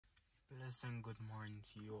Listen, good morning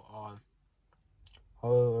to you all.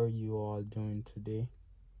 How are you all doing today?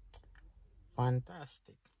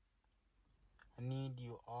 Fantastic. I need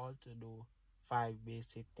you all to do 5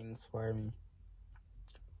 basic things for me.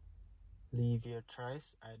 Leave your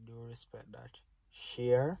choice. I do respect that.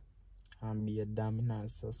 Share and be a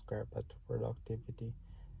dominant subscriber to productivity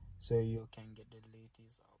so you can get the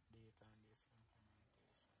latest update on this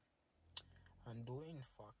implementation. And do in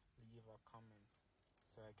fact leave a comment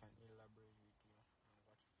so I can elaborate with you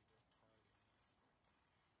on what video thoroughly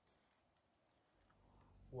and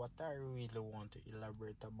expertise. What I really want to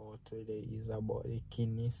elaborate about today is about the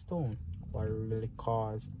kidney stone. What really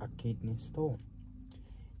causes a kidney stone?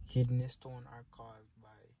 Kidney stone are caused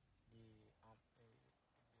by the amount of sugar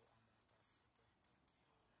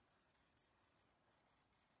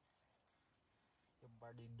that your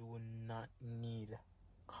body do not need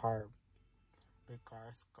carb,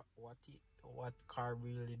 because what carb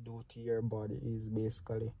really do to your body is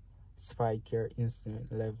basically spike your insulin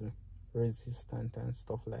level, resistant and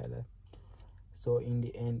stuff like that. So in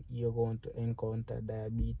the end you're going to encounter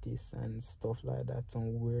diabetes and stuff like that.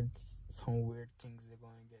 Some weird things you're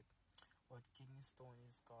going to get. But kidney stone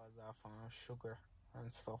is caused of sugar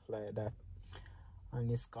and stuff like that,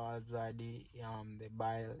 and it's caused by the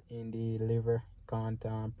bile in the liver. Can't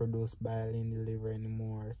produce bile in the liver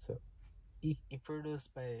anymore, so it produces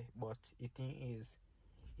bile, but the thing is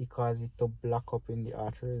it causes it to block up in the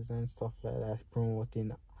arteries and stuff like that,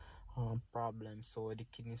 promoting problems. So the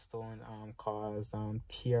kidney stone cause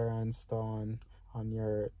tear and stone on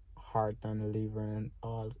your heart and liver and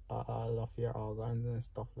all of your organs and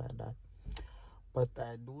stuff like that. But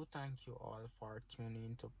I do thank you all for tuning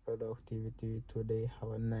into productivity today.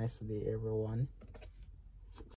 Have a nice day, everyone.